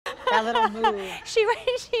That little move. She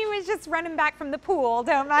was just running back from the pool,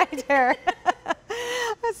 don't mind her.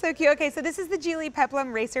 That's so cute. Okay, so this is the G.I.L.I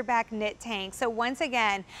Peplum Racerback Knit Tank. So once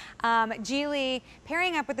again, G.I.L.I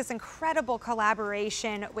pairing up with this incredible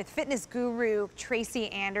collaboration with fitness guru Tracy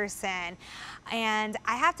Anderson. And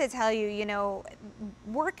I have to tell you, you know,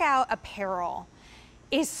 workout apparel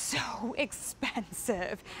is so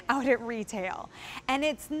expensive out at retail. And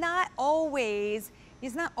it's not always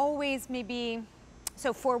maybe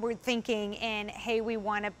so forward thinking in, hey, we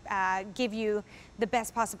want to give you the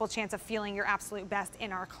best possible chance of feeling your absolute best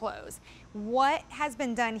in our clothes. What has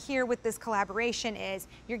been done here with this collaboration is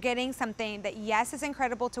you're getting something that, yes, is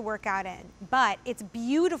incredible to work out in, but it's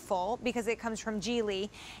beautiful because it comes from G.I.L.I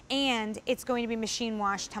and it's going to be machine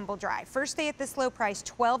wash, tumble dry. First day at this low price,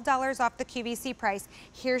 $12 off the QVC price.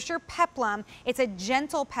 Here's your Peplum. It's a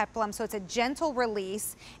gentle Peplum, so it's a gentle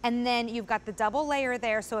release. And then you've got the double layer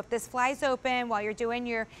there, so if this flies open while you're doing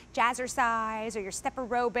your jazzercise or your step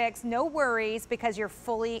aerobics, no worries because you're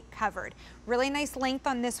fully covered. Really nice length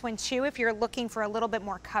on this one too if you're looking for a little bit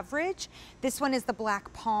more coverage. This one is the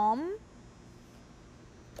black palm.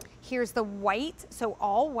 Here's the white, so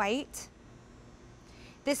all white.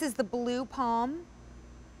 This is the blue palm.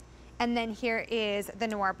 And then here is the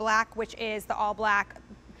noir black, which is the all black.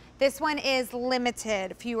 This one is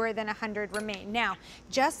limited, fewer than 100 remain. Now,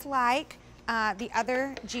 just like the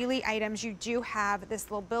other G.I.L.I items, you do have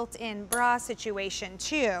this little built-in bra situation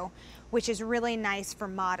too, which is really nice for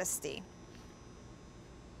modesty.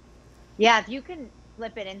 Yeah, if you can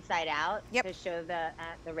flip it inside out Yep. to show the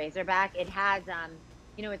Razorback, it has,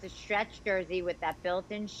 you know, it's a stretch jersey with that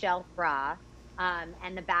built-in shelf bra,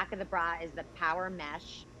 and the back of the bra is the power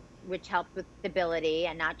mesh, which helps with stability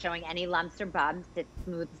and not showing any lumps or bumps. It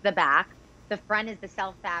smooths the back. The front is the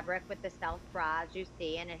self fabric with the self bra, as you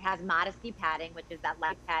see, and it has modesty padding, which is that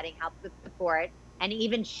light padding, helps with support and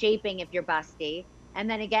even shaping if you're busty. And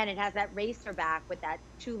then again, it has that racer back with that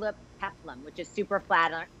tulip peplum, which is super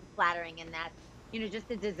flattering in that, you know, just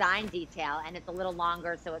the design detail, and it's a little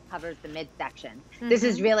longer so it covers the midsection. This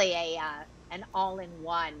is really an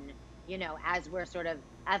all-in-one, you know, as we're sort of,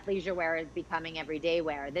 athleisure wear is becoming everyday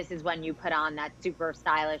wear. This is when you put on that super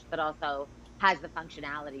stylish, but also has the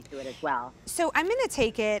functionality to it as well. So I'm going to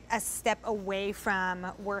take it a step away from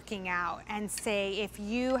working out and say if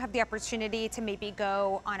you have the opportunity to maybe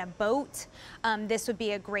go on a boat, this would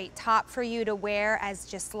be a great top for you to wear as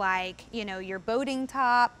just like, you know, your boating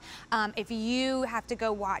top. If you have to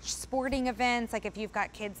go watch sporting events, like if you've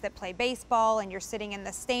got kids that play baseball and you're sitting in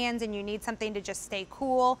the stands and you need something to just stay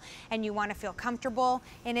cool and you want to feel comfortable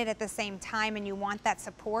in it at the same time and you want that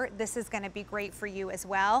support, this is going to be great for you as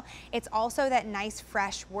well. It's also that nice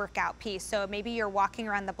fresh workout piece. So maybe you're walking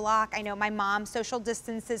around the block. I know my mom social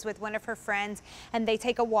distances with one of her friends and they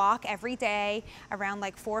take a walk every day around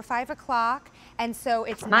like 4 or 5 o'clock. And so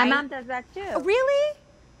it's my mom does that too. Oh, really?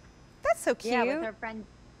 That's so cute. Yeah, with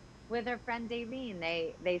her friend Davine,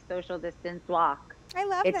 they social distance walk. I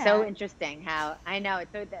love that. It's so interesting how, I know,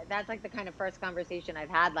 it's so, that's like the kind of first conversation I've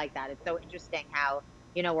had like that. It's so interesting how,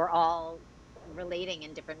 you know, we're all relating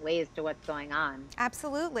in different ways to what's going on.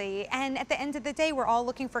 Absolutely. And at the end of the day, we're all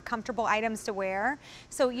looking for comfortable items to wear.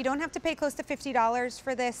 So you don't have to pay close to $50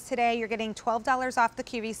 for this today. You're getting $12 off the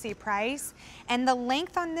QVC price. And the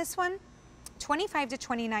length on this one, 25 to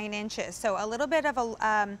 29 inches. So a little bit of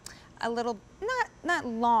a little, not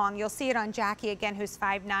long. You'll see it on Jackie again, who's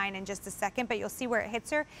 5'9" in just a second, but you'll see where it hits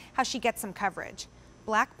her, how she gets some coverage.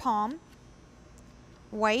 Black palm,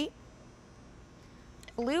 white,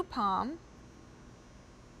 blue palm,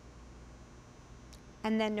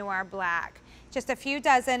 and then noir black. Just a few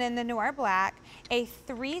dozen in the noir black. A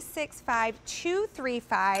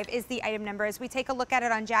 365235 is the item number. As we take a look at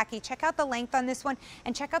it on Jackie, check out the length on this one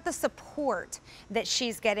and check out the support that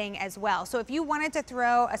she's getting as well. So if you wanted to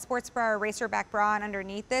throw a sports bra or racerback bra on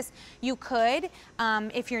underneath this, you could.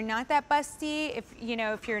 If you're not that busty, if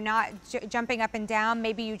you're not jumping up and down,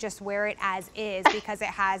 maybe you just wear it as is because it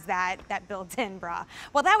has that built-in bra.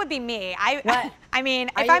 Well, that would be me. I mean,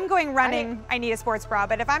 if I'm going running, I need a sports bra,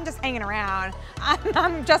 but if I'm just hanging around,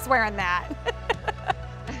 I'm just wearing that.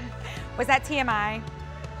 Was that TMI?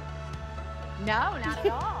 No, not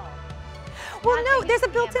at all. Well, no, there's a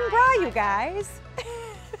built-in bra, you guys.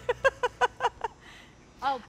 Oh,